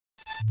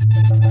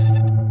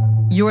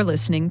You're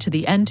listening to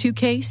the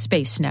N2K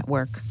Space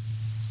Network.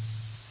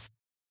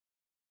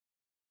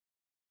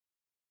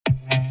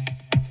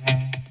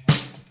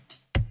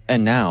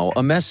 And now,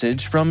 a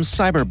message from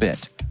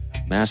Cyberbit.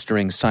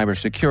 Mastering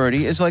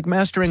cybersecurity is like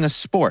mastering a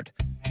sport.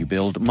 You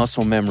build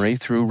muscle memory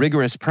through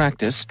rigorous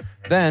practice,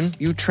 then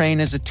you train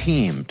as a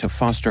team to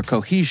foster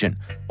cohesion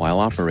while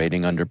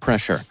operating under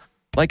pressure.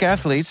 Like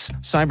athletes,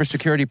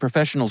 cybersecurity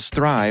professionals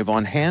thrive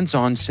on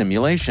hands-on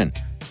simulation.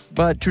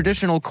 But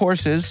traditional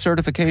courses,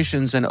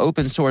 certifications, and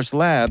open-source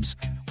labs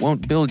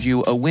won't build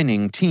you a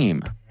winning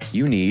team.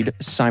 You need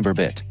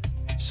Cyberbit.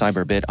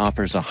 Cyberbit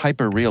offers a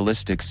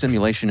hyper-realistic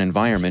simulation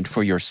environment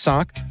for your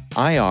SOC,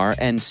 IR,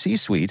 and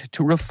C-suite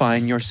to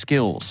refine your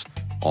skills,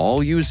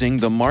 all using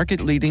the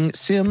market-leading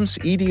SIMs,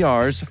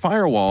 EDRs,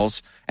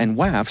 firewalls, and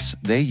WAFs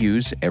they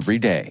use every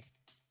day.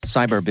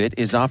 Cyberbit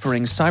is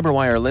offering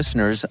CyberWire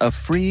listeners a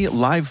free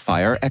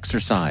live-fire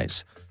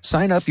exercise.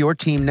 Sign up your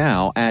team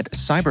now at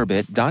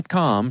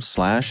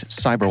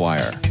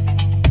cyberbit.com/cyberwire.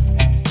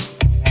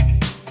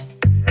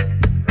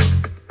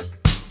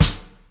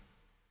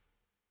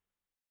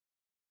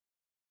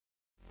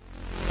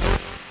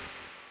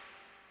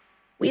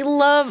 We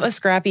love a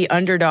scrappy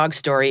underdog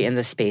story in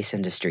the space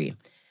industry.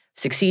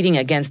 Succeeding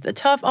against the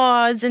tough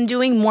odds and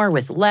doing more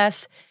with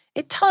less,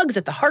 it tugs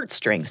at the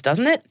heartstrings,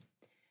 doesn't it?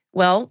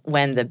 Well,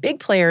 when the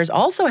big players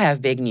also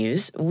have big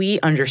news,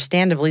 we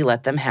understandably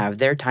let them have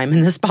their time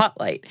in the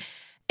spotlight.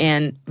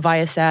 And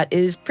Viasat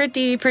is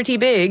pretty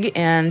big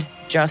and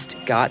just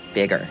got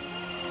bigger.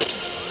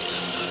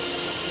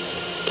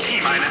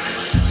 T-minus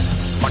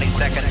 20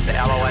 seconds to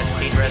LOS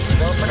speed rest.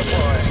 Go for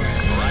deploy.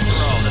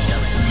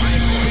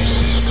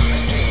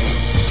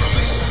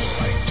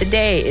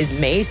 Today is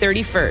May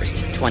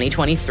 31st,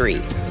 2023.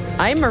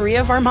 I'm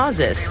Maria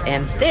Varmazis,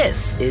 and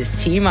this is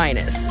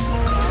T-minus.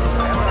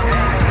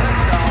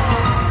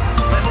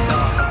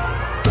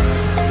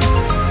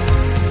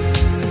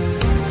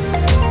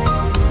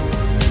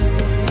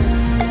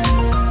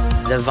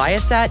 The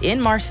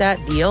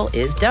Viasat-Inmarsat deal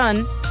is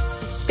done.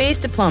 Space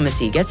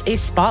diplomacy gets a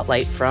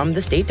spotlight from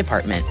the State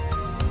Department.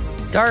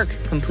 DARC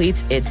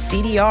completes its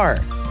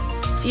CDR.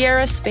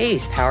 Sierra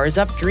Space powers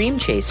up Dream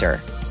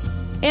Chaser.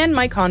 And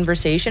my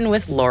conversation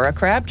with Laura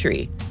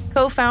Crabtree,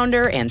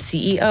 co-founder and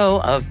CEO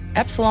of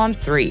Epsilon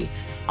 3,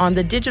 on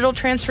the digital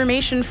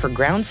transformation for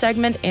ground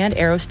segment and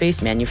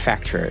aerospace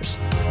manufacturers.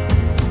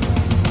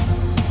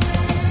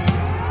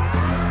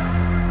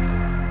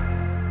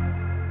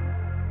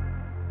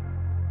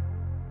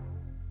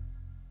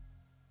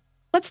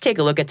 Let's take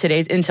a look at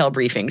today's Intel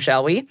briefing,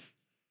 shall we?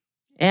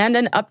 And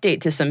an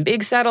update to some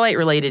big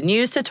satellite-related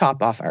news to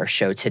top off our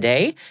show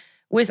today.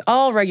 With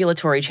all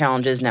regulatory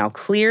challenges now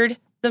cleared,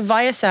 the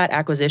Viasat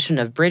acquisition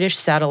of British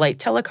satellite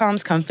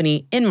telecoms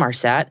company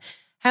Inmarsat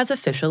has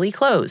officially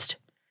closed.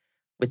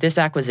 With this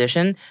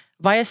acquisition,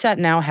 Viasat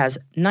now has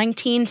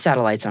 19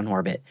 satellites on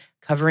orbit,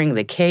 covering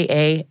the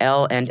Ka,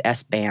 L, and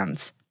S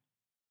bands.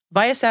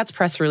 Viasat's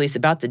press release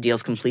about the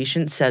deal's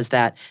completion says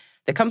that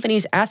the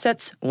company's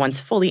assets,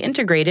 once fully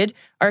integrated,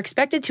 are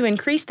expected to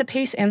increase the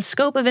pace and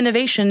scope of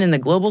innovation in the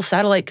global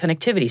satellite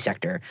connectivity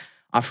sector,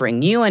 offering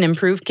new and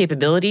improved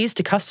capabilities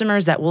to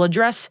customers that will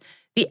address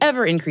the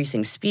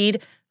ever-increasing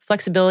speed,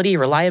 flexibility,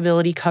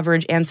 reliability,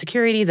 coverage, and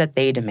security that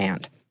they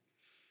demand.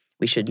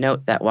 We should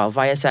note that while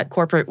Viasat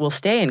Corporate will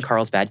stay in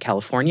Carlsbad,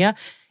 California,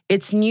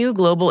 its new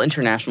global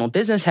international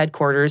business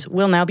headquarters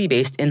will now be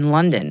based in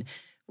London,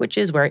 which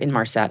is where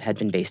Inmarsat had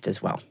been based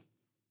as well.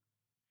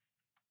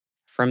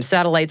 From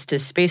satellites to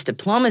space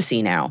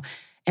diplomacy now,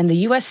 and the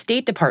U.S.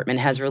 State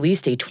Department has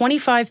released a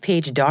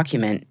 25-page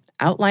document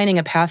outlining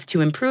a path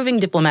to improving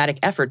diplomatic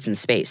efforts in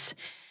space.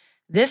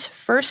 This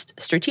first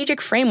strategic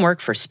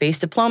framework for space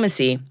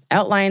diplomacy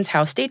outlines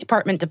how State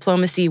Department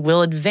diplomacy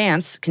will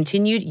advance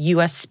continued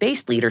U.S.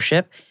 space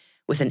leadership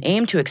with an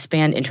aim to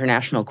expand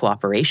international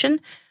cooperation,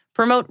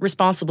 promote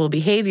responsible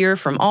behavior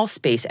from all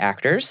space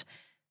actors,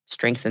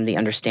 strengthen the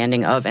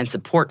understanding of and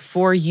support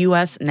for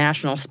U.S.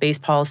 national space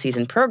policies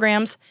and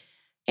programs,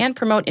 and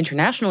promote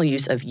international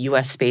use of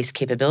U.S. space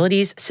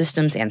capabilities,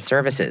 systems, and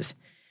services.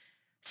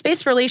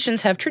 Space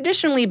relations have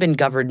traditionally been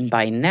governed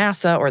by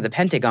NASA or the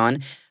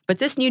Pentagon, but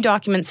this new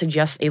document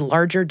suggests a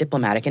larger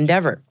diplomatic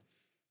endeavor.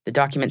 The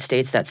document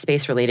states that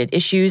space-related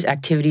issues,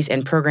 activities,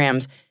 and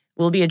programs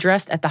will be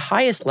addressed at the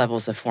highest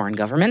levels of foreign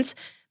governments,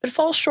 but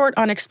falls short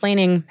on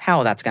explaining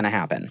how that's going to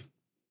happen.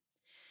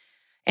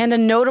 And a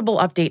notable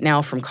update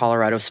now from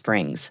Colorado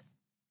Springs.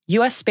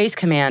 U.S. Space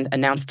Command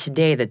announced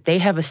today that they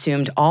have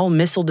assumed all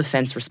missile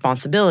defense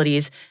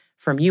responsibilities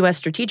from U.S.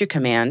 Strategic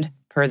Command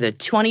per the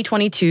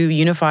 2022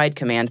 Unified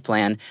Command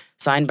Plan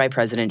signed by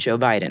President Joe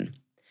Biden.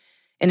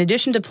 In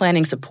addition to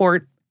planning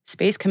support,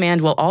 Space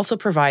Command will also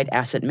provide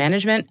asset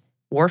management,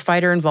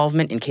 warfighter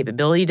involvement in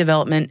capability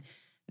development,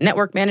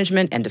 network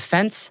management and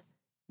defense,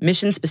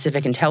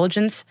 mission-specific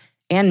intelligence,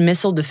 and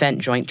missile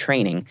defense joint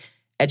training,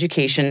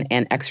 education,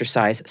 and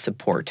exercise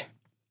support.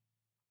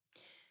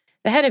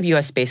 The head of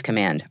U.S. Space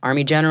Command,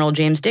 Army General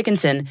James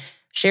Dickinson,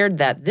 shared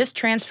that this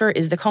transfer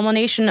is the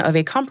culmination of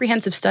a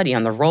comprehensive study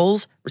on the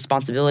roles,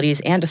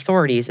 responsibilities, and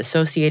authorities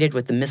associated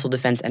with the missile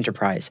defense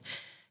enterprise.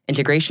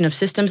 Integration of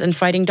systems and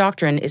fighting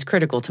doctrine is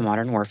critical to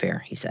modern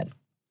warfare, he said.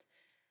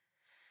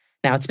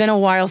 Now, it's been a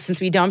while since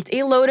we dumped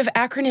a load of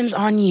acronyms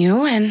on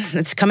you, and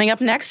it's coming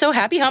up next, so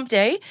happy hump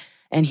day.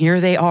 And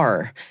here they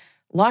are.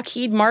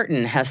 Lockheed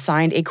Martin has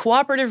signed a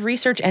Cooperative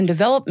Research and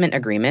Development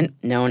Agreement,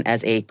 known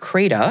as a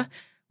CRADA,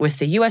 with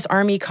the U.S.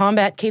 Army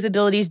Combat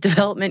Capabilities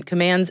Development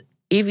Command's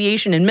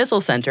Aviation and Missile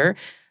Center,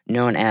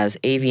 known as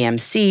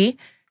AVMC,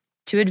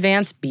 to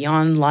advance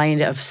beyond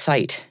line of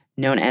sight,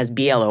 known as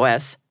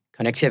BLOS,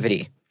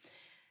 connectivity.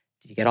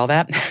 Did you get all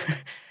that?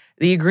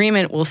 The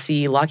agreement will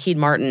see Lockheed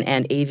Martin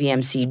and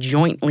AVMC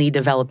jointly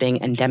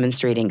developing and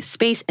demonstrating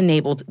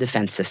space-enabled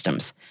defense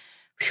systems.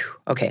 Whew,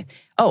 okay.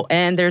 Oh,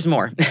 and there's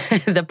more.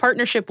 The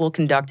partnership will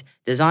conduct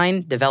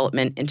design,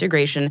 development,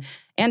 integration,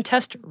 and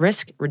test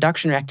risk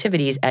reduction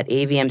activities at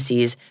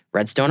AVMC's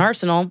Redstone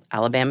Arsenal,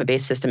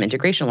 Alabama-based System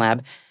Integration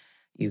Lab.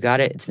 You got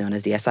it, it's known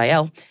as the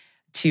SIL,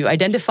 to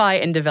identify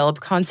and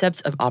develop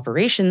concepts of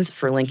operations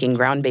for linking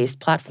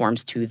ground-based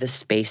platforms to the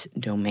space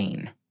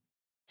domain.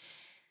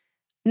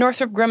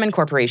 Northrop Grumman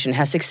Corporation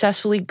has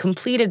successfully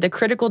completed the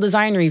Critical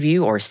Design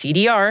Review, or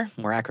CDR,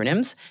 more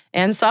acronyms,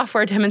 and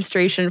software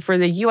demonstration for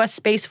the U.S.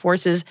 Space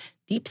Force's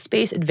Deep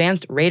Space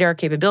Advanced Radar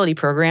Capability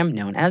Program,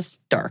 known as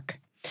DARC.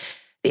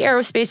 The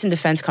aerospace and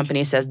defense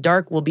company says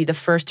DARC will be the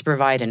first to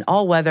provide an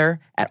all-weather,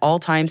 at all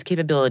times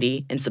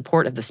capability in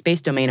support of the Space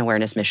Domain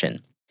Awareness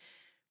mission.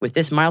 With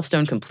this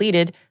milestone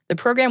completed, the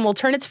program will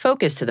turn its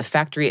focus to the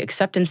factory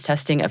acceptance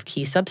testing of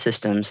key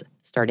subsystems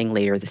starting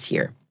later this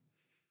year.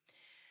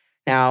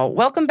 Now,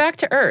 welcome back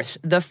to Earth,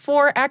 the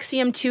 4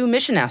 Axiom 2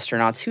 mission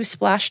astronauts who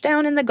splashed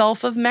down in the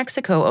Gulf of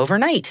Mexico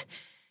overnight.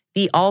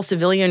 The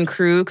all-civilian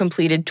crew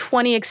completed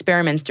 20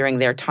 experiments during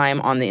their time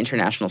on the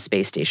International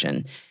Space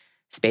Station.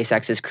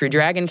 SpaceX's Crew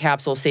Dragon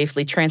capsule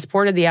safely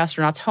transported the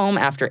astronauts home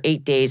after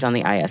 8 days on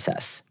the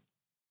ISS.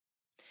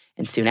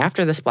 And soon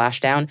after the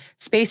splashdown,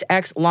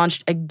 SpaceX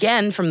launched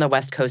again from the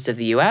west coast of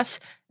the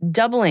U.S.,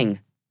 doubling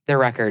the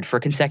record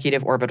for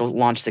consecutive orbital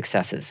launch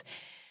successes.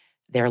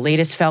 Their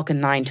latest Falcon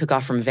 9 took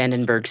off from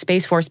Vandenberg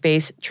Space Force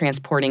Base,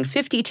 transporting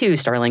 52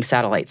 Starlink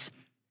satellites.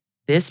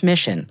 This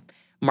mission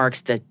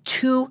marks the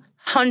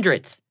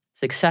 200th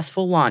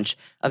successful launch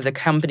of the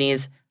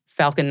company's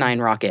Falcon 9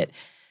 rocket.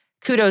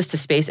 Kudos to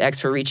SpaceX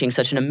for reaching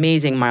such an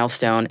amazing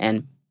milestone,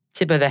 and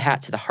tip of the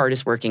hat to the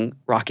hardest working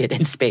rocket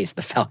in space,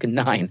 the Falcon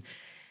 9.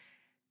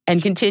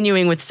 And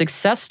continuing with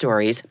success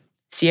stories,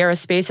 Sierra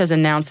Space has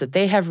announced that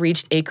they have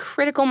reached a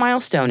critical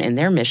milestone in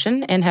their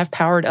mission and have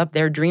powered up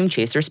their Dream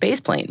Chaser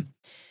spaceplane.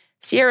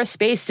 Sierra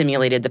Space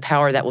simulated the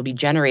power that will be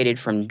generated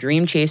from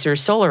Dream Chaser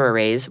solar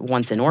arrays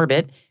once in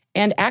orbit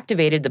and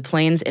activated the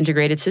plane's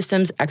integrated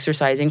systems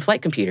exercising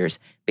flight computers,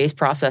 base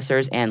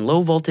processors, and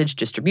low-voltage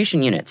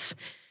distribution units.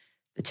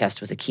 The test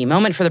was a key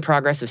moment for the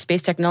progress of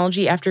space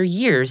technology after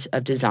years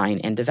of design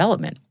and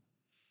development.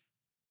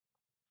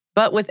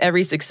 But with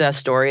every success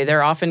story,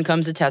 there often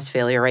comes a test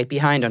failure right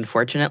behind,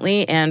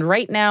 unfortunately, and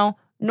right now,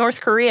 North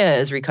Korea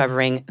is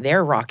recovering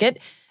their rocket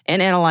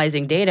and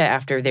analyzing data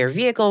after their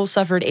vehicle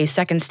suffered a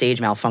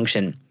second-stage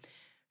malfunction.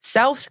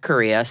 South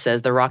Korea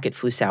says the rocket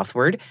flew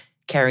southward,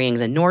 carrying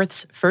the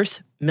North's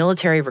first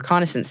military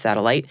reconnaissance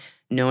satellite,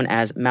 known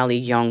as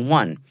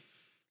Maliyong-1.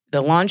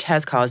 The launch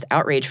has caused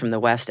outrage from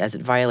the West as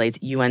it violates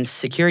UN's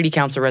Security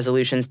Council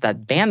resolutions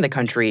that ban the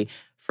country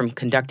from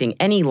conducting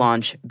any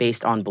launch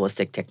based on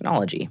ballistic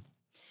technology.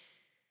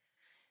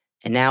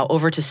 And now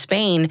over to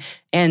Spain,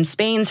 and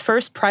Spain's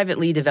first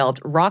privately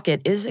developed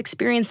rocket is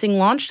experiencing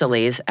launch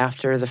delays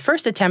after the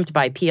first attempt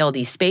by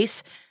PLD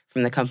Space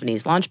from the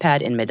company's launch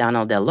pad in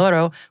Medano del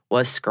Oro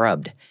was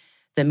scrubbed.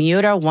 The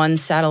Miura-1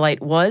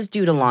 satellite was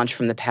due to launch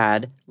from the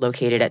pad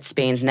located at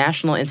Spain's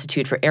National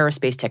Institute for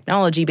Aerospace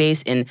Technology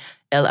base in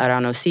El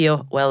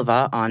Aranosillo,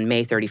 Huelva on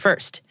May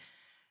 31st.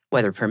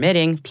 Weather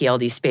permitting,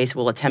 PLD Space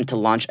will attempt to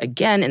launch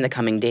again in the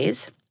coming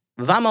days.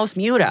 Vamos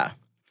Miura!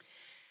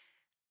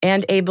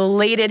 And a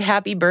belated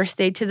happy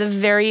birthday to the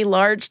Very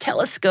Large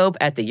Telescope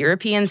at the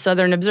European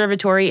Southern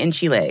Observatory in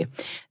Chile.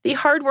 The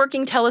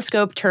hardworking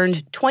telescope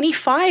turned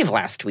 25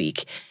 last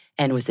week,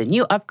 and with the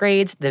new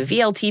upgrades, the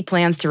VLT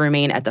plans to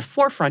remain at the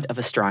forefront of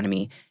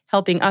astronomy,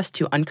 helping us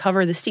to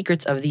uncover the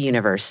secrets of the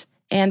universe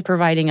and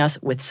providing us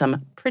with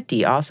some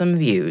pretty awesome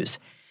views.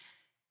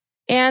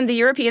 And the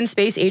European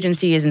Space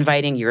Agency is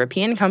inviting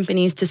European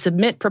companies to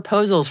submit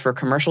proposals for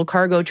commercial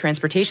cargo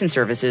transportation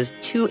services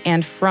to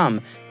and from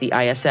the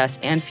ISS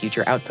and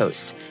future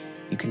outposts.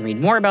 You can read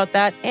more about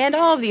that and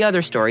all of the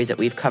other stories that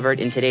we've covered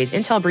in today's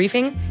Intel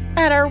briefing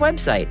at our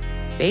website,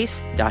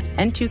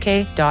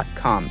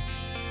 space.n2k.com.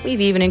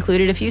 We've even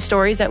included a few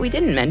stories that we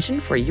didn't mention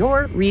for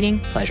your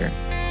reading pleasure.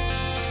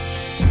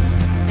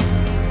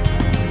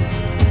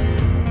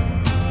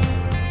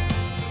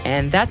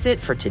 And that's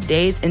it for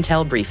today's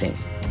Intel briefing.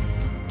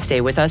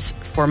 Stay with us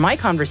for my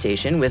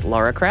conversation with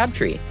Laura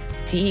Crabtree,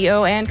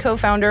 CEO and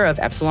co-founder of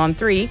Epsilon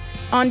 3,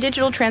 on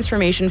digital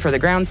transformation for the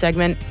ground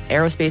segment,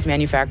 aerospace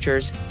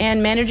manufacturers,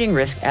 and managing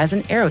risk as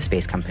an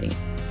aerospace company.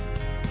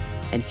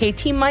 And hey,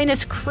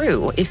 T-Minus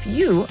crew, if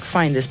you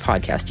find this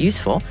podcast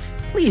useful,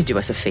 please do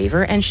us a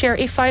favor and share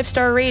a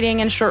 5-star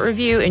rating and short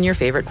review in your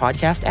favorite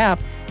podcast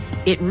app.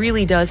 It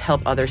really does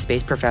help other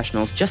space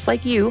professionals just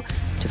like you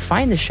to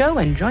find the show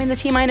and join the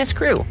T-Minus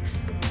crew.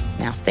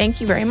 Now, thank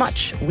you very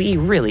much. We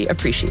really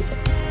appreciate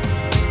it.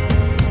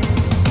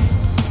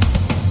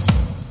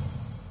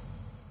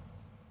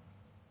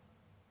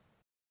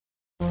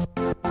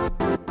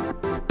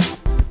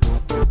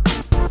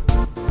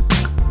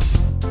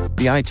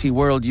 The IT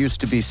world used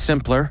to be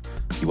simpler.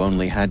 You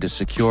only had to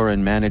secure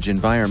and manage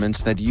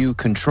environments that you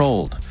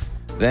controlled.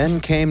 Then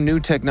came new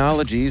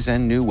technologies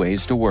and new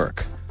ways to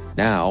work.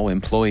 Now,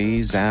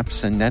 employees,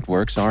 apps, and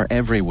networks are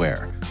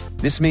everywhere.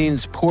 This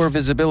means poor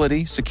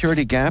visibility,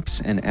 security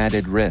gaps, and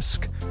added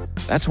risk.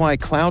 That's why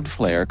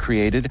Cloudflare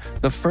created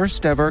the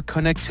first-ever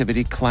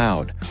connectivity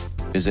cloud.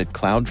 Visit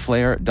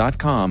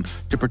cloudflare.com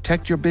to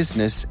protect your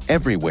business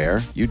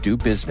everywhere you do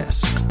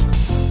business.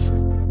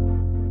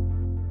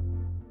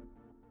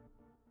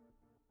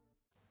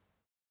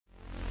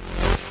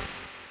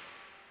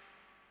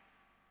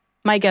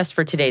 My guest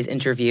for today's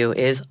interview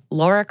is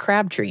Laura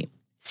Crabtree,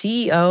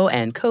 CEO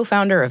and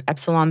co-founder of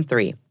Epsilon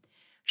 3.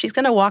 She's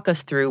going to walk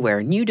us through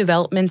where new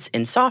developments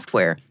in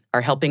software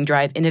are helping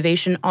drive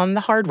innovation on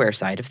the hardware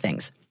side of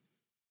things.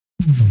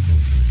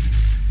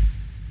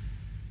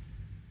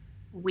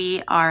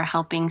 We are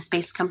helping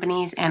space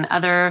companies and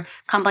other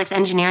complex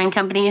engineering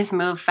companies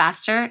move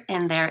faster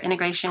in their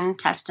integration,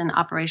 test, and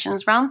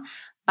operations realm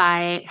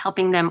by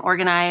helping them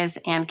organize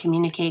and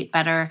communicate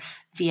better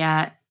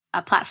via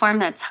a platform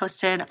that's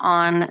hosted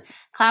on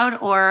cloud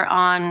or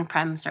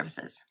on-prem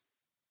services.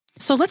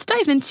 So let's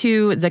dive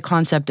into the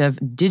concept of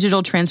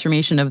digital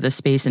transformation of the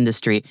space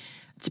industry.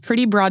 It's a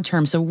pretty broad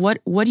term. So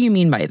what do you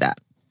mean by that?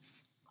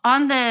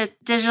 On the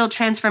digital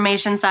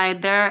transformation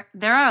side, there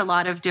are a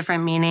lot of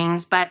different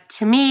meanings, but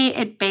to me,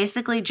 it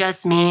basically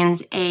just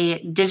means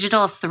a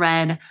digital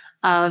thread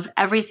of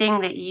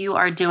everything that you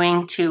are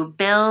doing to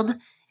build,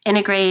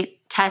 integrate,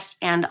 test,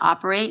 and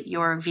operate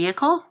your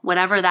vehicle,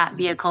 whatever that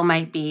vehicle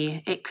might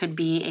be. It could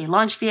be a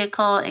launch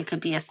vehicle, it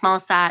could be a small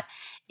sat,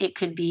 it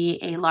could be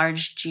a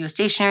large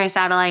geostationary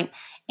satellite.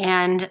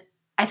 And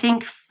I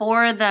think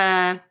for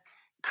the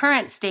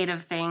current state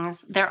of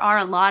things, there are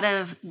a lot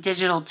of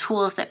digital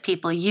tools that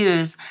people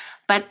use,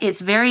 but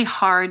it's very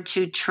hard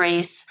to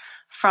trace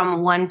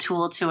from one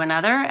tool to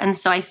another. And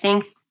so I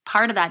think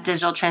part of that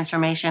digital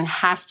transformation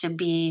has to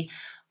be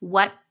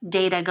what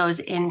data goes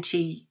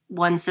into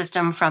one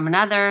system from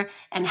another,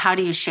 and how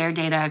do you share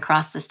data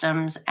across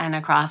systems and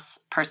across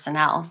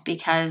personnel?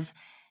 Because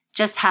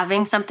just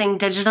having something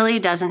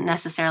digitally doesn't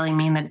necessarily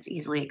mean that it's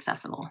easily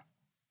accessible.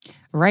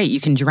 Right. You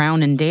can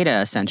drown in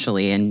data,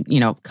 essentially. And,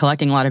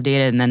 collecting a lot of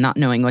data and then not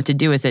knowing what to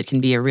do with it can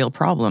be a real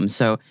problem.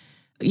 So,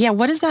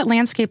 what does that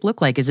landscape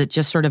look like? Is it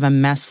just sort of a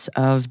mess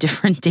of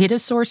different data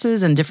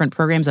sources and different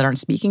programs that aren't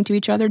speaking to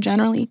each other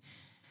generally?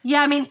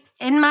 Yeah,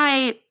 in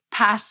my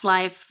past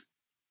life,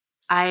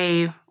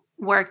 I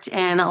worked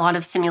in a lot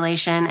of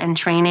simulation and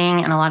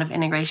training and a lot of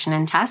integration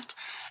and test.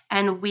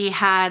 And we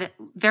had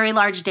very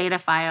large data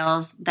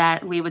files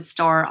that we would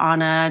store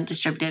on a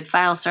distributed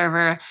file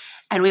server.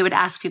 And we would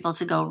ask people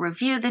to go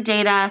review the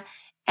data,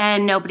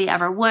 and nobody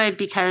ever would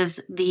because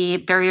the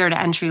barrier to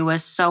entry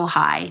was so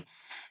high.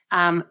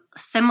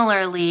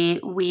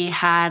 Similarly, we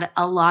had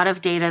a lot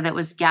of data that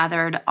was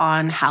gathered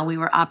on how we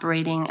were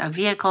operating a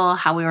vehicle,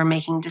 how we were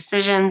making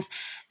decisions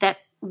that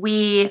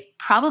we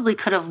probably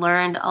could have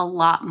learned a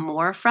lot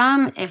more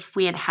from if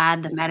we had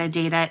had the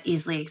metadata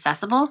easily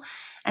accessible.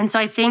 And so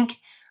I think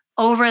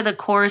over the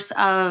course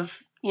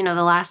of, the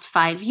last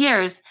 5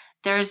 years,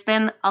 there's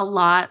been a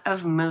lot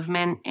of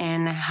movement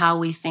in how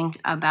we think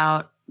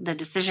about the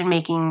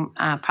decision-making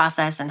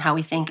process and how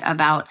we think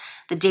about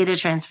the data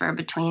transfer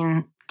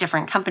between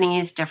different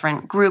companies,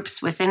 different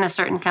groups within a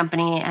certain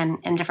company,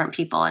 and different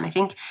people. And I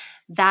think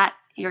that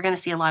you're going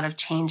to see a lot of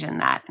change in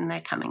that in the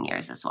coming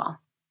years as well.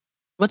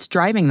 What's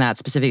driving that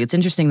specific? It's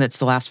interesting that's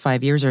the last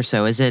 5 years or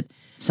so. Is it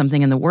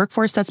something in the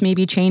workforce that's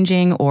maybe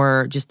changing,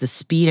 or just the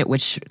speed at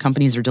which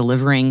companies are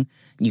delivering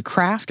new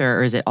craft,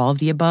 or is it all of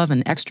the above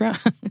and extra?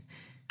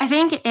 I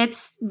think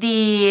it's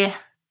the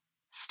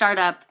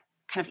startup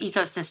kind of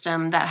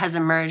ecosystem that has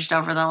emerged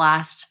over the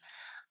last,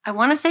 I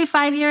want to say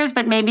 5 years,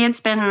 but maybe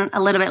it's been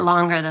a little bit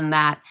longer than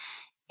that.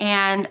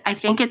 And I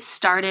think it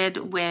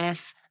started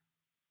with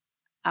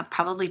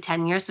probably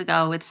 10 years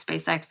ago with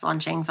SpaceX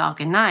launching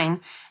Falcon 9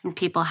 and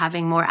people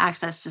having more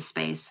access to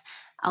space.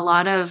 A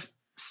lot of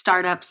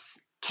startups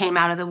came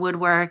out of the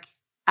woodwork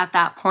at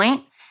that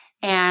point,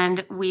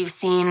 and we've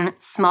seen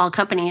small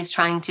companies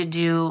trying to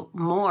do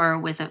more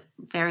with a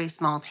very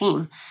small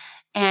team.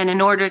 And in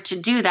order to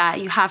do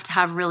that, you have to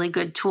have really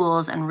good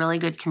tools and really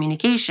good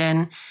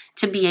communication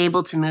to be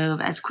able to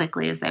move as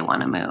quickly as they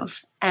want to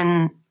move.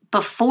 And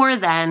before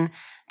then,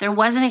 there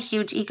wasn't a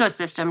huge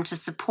ecosystem to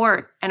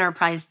support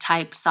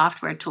enterprise-type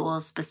software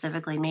tools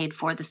specifically made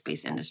for the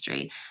space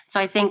industry. So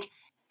I think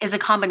it's a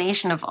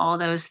combination of all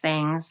those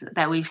things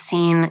that we've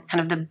seen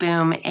kind of the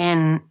boom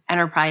in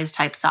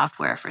enterprise-type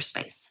software for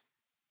space.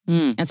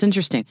 That's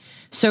interesting.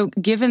 So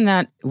given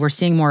that we're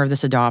seeing more of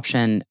this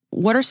adoption,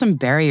 what are some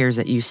barriers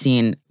that you've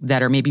seen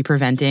that are maybe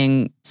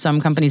preventing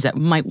some companies that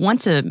might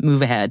want to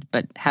move ahead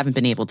but haven't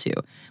been able to?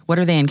 What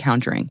are they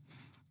encountering?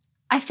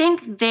 I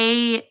think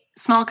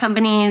small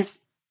companies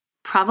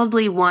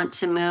probably want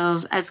to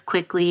move as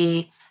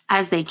quickly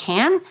as they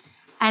can,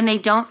 and they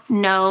don't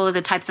know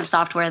the types of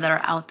software that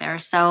are out there.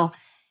 So,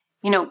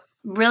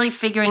 really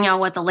figuring out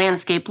what the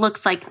landscape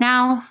looks like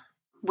now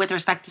with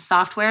respect to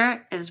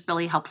software is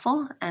really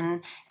helpful,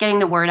 and getting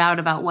the word out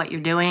about what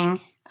you're doing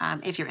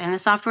if you're in the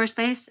software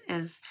space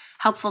is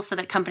helpful so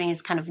that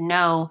companies kind of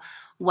know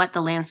what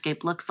the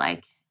landscape looks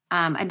like.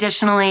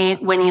 Additionally,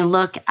 when you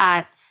look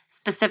at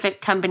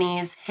specific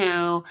companies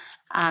who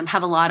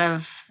have a lot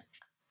of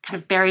kind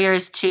of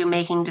barriers to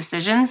making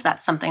decisions,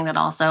 that's something that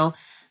also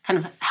kind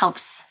of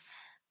helps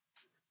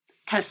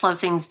kind of slow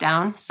things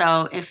down.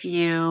 So if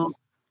you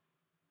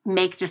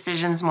make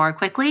decisions more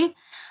quickly,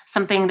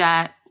 something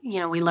that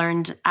we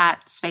learned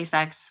at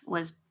SpaceX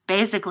was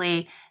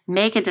basically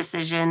make a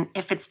decision.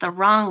 If it's the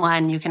wrong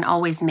one, you can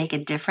always make a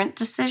different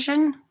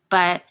decision.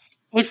 But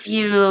if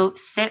you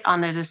sit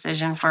on a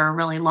decision for a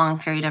really long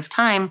period of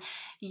time,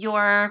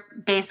 you're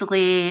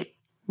basically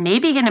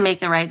maybe going to make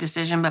the right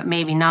decision, but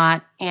maybe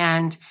not.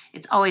 And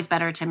it's always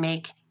better to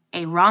make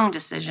a wrong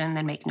decision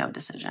than make no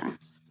decision.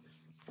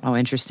 Oh,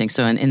 interesting.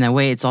 So in that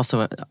way, it's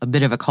also a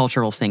bit of a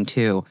cultural thing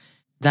too.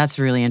 That's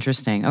really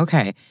interesting.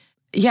 Okay.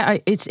 Yeah,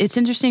 it's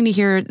interesting to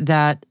hear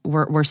that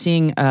we're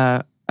seeing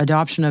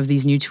adoption of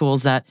these new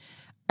tools that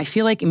I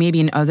feel like maybe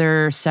in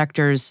other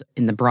sectors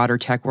in the broader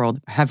tech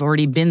world have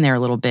already been there a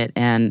little bit,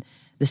 and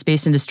the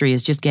space industry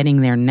is just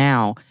getting there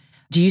now.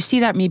 Do you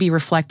see that maybe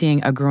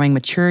reflecting a growing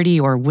maturity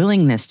or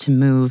willingness to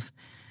move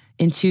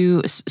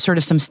into sort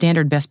of some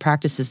standard best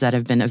practices that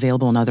have been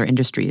available in other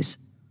industries?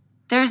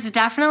 There's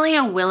definitely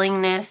a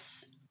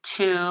willingness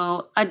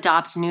to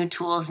adopt new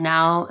tools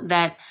now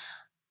that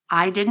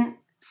I didn't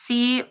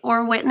see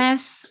or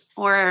witness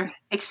or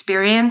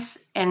experience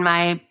in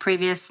my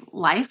previous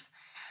life.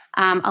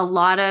 A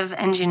lot of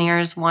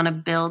engineers want to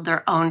build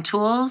their own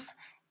tools,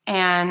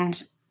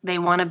 and they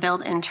want to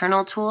build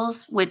internal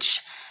tools,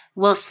 which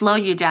will slow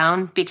you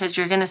down because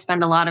you're going to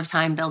spend a lot of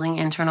time building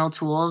internal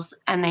tools,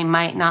 and they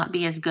might not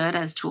be as good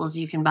as tools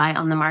you can buy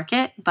on the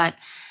market. But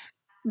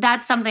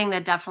that's something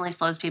that definitely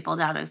slows people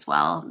down as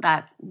well,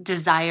 that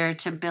desire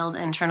to build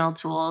internal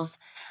tools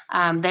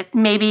that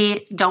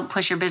maybe don't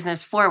push your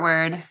business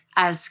forward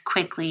as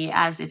quickly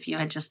as if you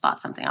had just bought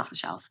something off the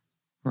shelf.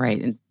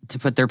 Right, and to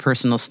put their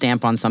personal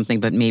stamp on something,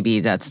 but maybe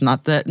that's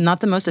not the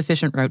most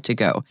efficient route to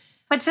go.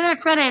 But to their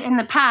credit, in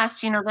the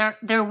past,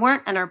 there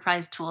weren't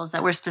enterprise tools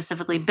that were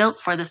specifically built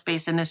for the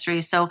space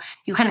industry, so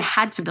you kind of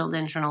had to build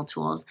internal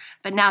tools.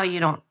 But now you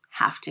don't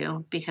have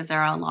to, because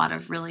there are a lot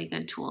of really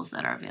good tools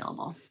that are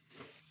available.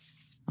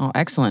 Oh,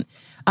 excellent.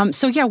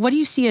 So yeah, what do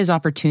you see as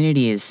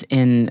opportunities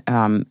in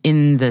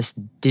this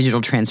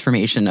digital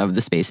transformation of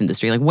the space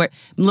industry? Like, what,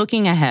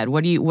 looking ahead,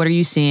 what are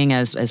you seeing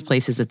as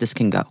places that this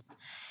can go?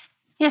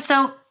 Yeah,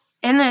 so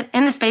in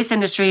the space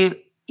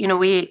industry,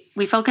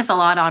 we focus a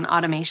lot on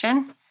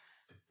automation,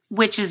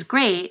 which is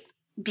great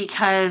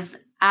because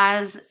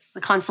as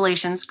the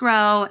constellations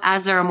grow,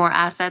 as there are more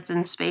assets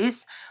in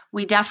space,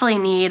 we definitely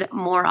need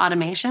more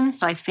automation.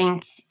 So I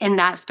think in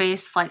that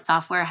space, flight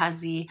software has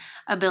the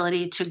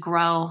ability to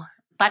grow.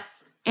 But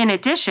in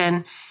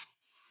addition,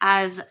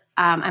 as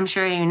I'm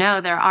sure you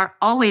know, there are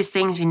always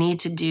things you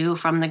need to do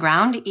from the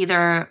ground,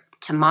 either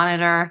to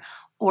monitor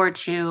or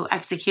to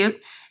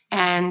execute.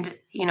 And,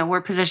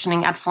 we're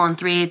positioning Epsilon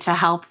 3 to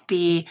help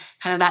be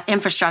kind of that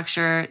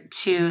infrastructure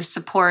to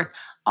support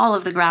all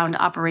of the ground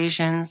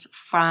operations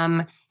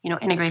from,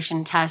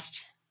 integration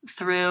test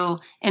through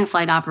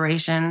in-flight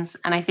operations.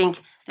 And I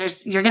think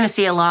you're going to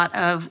see a lot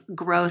of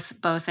growth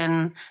both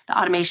in the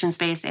automation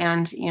space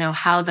and,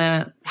 how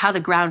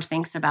the ground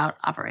thinks about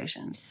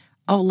operations.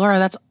 Oh, Laura,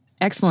 that's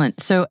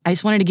excellent. So I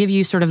just wanted to give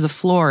you sort of the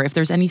floor. If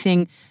there's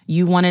anything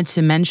you wanted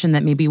to mention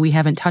that maybe we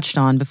haven't touched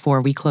on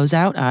before we close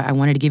out, I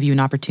wanted to give you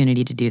an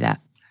opportunity to do that.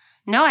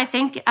 No, I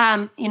think,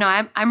 I'm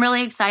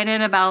really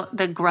excited about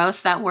the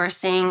growth that we're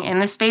seeing in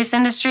the space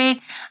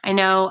industry. I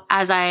know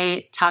as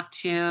I talk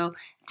to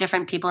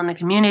different people in the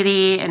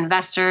community,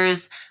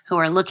 investors who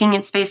are looking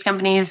at space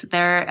companies,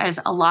 there is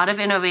a lot of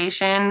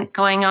innovation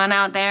going on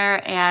out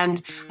there. And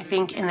I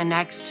think in the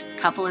next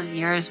couple of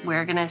years,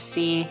 we're going to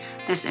see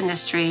this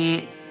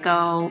industry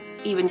go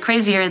even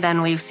crazier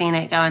than we've seen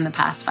it go in the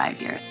past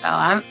 5 years. So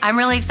I'm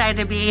really excited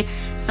to be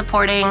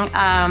supporting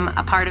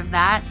a part of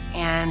that.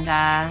 And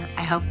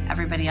I hope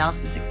everybody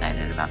else is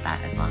excited about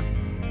that as well.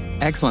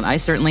 Excellent. I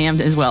certainly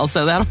am as well.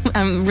 So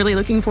I'm really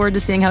looking forward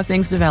to seeing how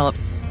things develop.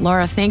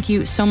 Laura, thank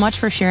you so much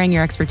for sharing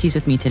your expertise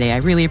with me today. I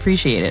really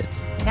appreciate it.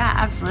 Yeah,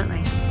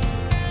 absolutely.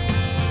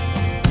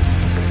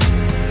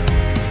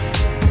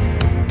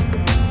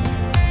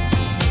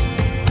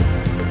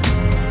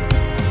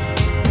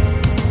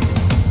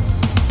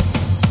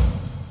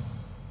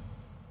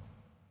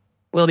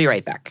 We'll be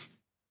right back.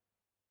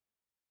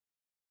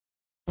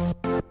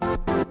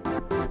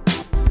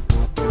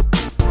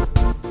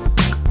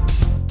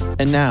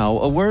 And now,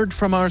 a word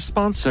from our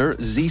sponsor,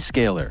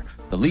 Zscaler,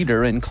 the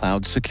leader in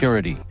cloud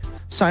security.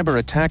 Cyber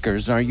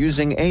attackers are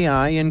using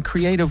AI in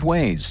creative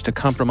ways to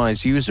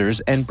compromise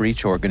users and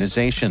breach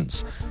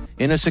organizations.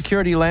 In a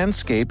security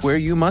landscape where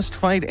you must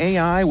fight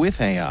AI with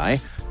AI,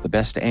 the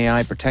best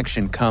AI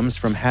protection comes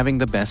from having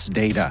the best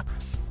data.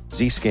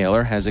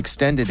 Zscaler has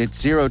extended its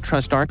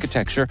zero-trust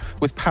architecture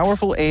with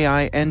powerful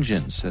AI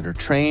engines that are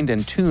trained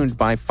and tuned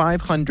by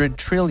 500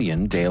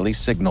 trillion daily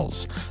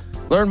signals.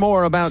 Learn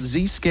more about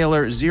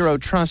Zscaler Zero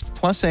Trust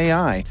Plus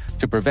AI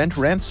to prevent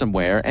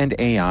ransomware and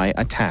AI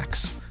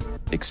attacks.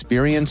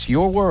 Experience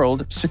your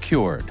world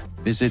secured.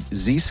 Visit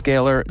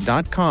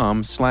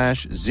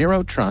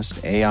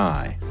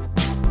zscaler.com/zerotrustai.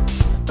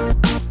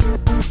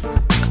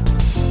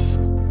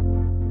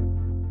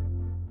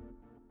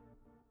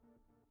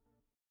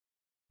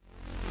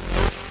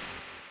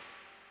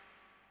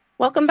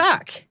 Welcome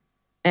back.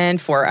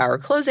 And for our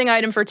closing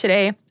item for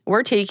today,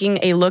 we're taking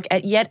a look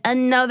at yet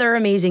another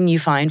amazing new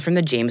find from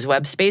the James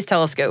Webb Space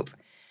Telescope.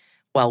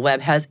 While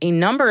Webb has a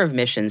number of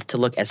missions to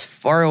look as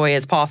far away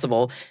as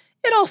possible,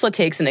 it also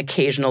takes an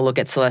occasional look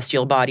at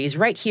celestial bodies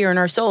right here in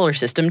our solar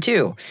system,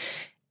 too.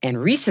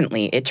 And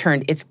recently, it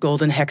turned its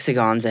golden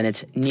hexagons and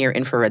its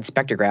near-infrared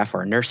spectrograph,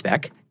 or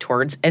NIRSPEC,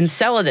 towards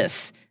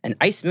Enceladus, an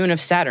ice moon of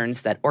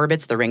Saturn's that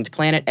orbits the ringed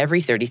planet every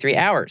 33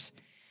 hours.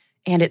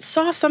 And it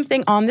saw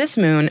something on this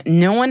moon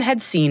no one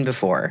had seen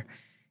before.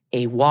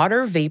 A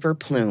water vapor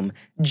plume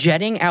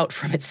jetting out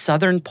from its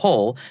southern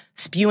pole,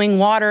 spewing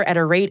water at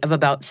a rate of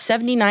about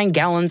 79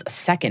 gallons a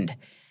second.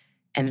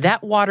 And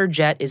that water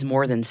jet is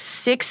more than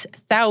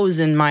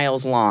 6,000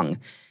 miles long.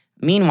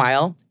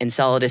 Meanwhile,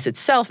 Enceladus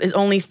itself is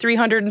only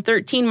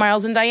 313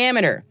 miles in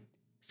diameter.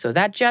 So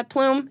that jet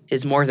plume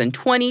is more than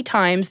 20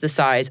 times the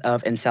size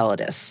of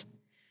Enceladus.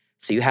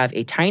 So you have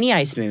a tiny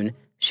ice moon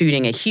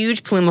shooting a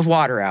huge plume of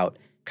water out,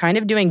 kind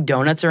of doing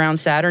donuts around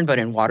Saturn, but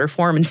in water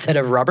form instead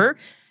of rubber,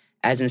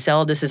 as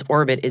Enceladus's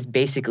orbit is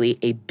basically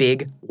a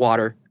big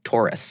water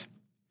torus.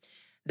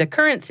 The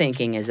current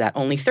thinking is that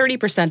only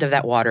 30% of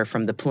that water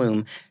from the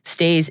plume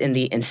stays in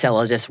the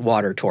Enceladus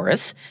water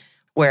torus,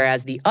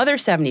 whereas the other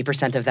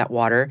 70% of that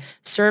water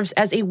serves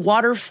as a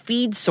water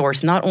feed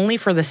source not only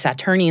for the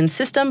Saturnian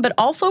system, but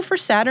also for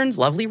Saturn's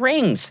lovely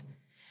rings.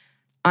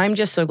 I'm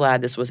just so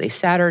glad this was a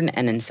Saturn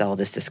and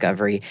Enceladus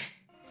discovery.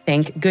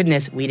 Thank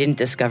goodness we didn't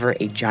discover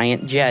a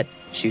giant jet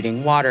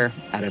shooting water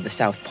out of the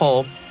South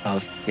Pole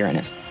of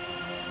Uranus.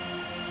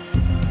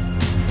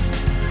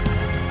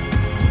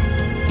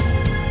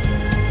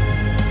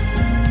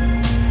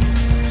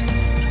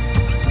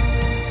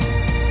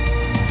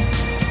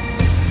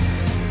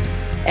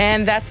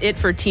 And that's it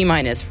for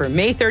T-Minus for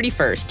May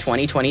 31st,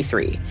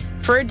 2023.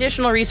 For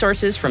additional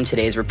resources from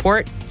today's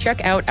report,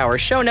 check out our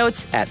show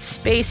notes at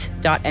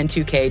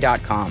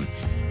space.n2k.com.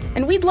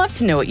 And we'd love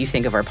to know what you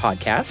think of our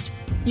podcast.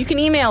 You can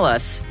email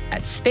us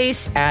at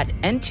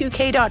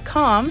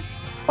space@n2k.com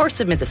or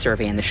submit the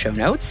survey in the show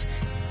notes.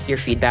 Your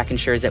feedback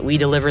ensures that we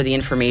deliver the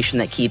information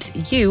that keeps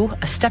you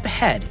a step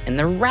ahead in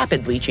the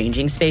rapidly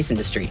changing space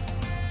industry.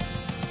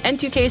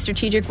 N2K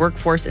Strategic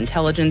Workforce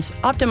Intelligence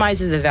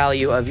optimizes the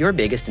value of your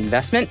biggest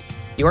investment,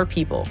 your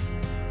people.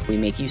 We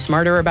make you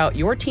smarter about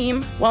your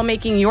team while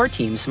making your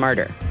team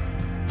smarter.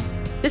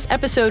 This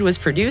episode was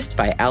produced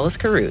by Alice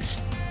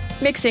Carruth,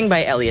 mixing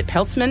by Elliot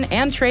Peltzman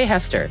and Trey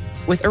Hester,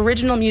 with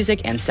original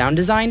music and sound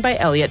design by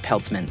Elliot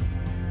Peltzman.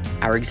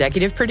 Our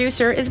executive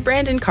producer is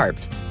Brandon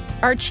Karpf.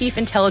 Our chief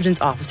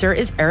intelligence officer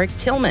is Eric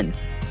Tillman.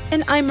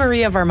 And I'm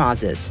Maria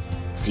Varmazes.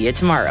 See you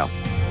tomorrow.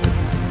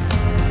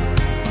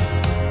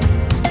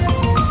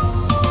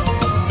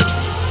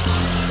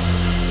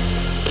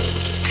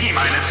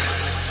 T-Minus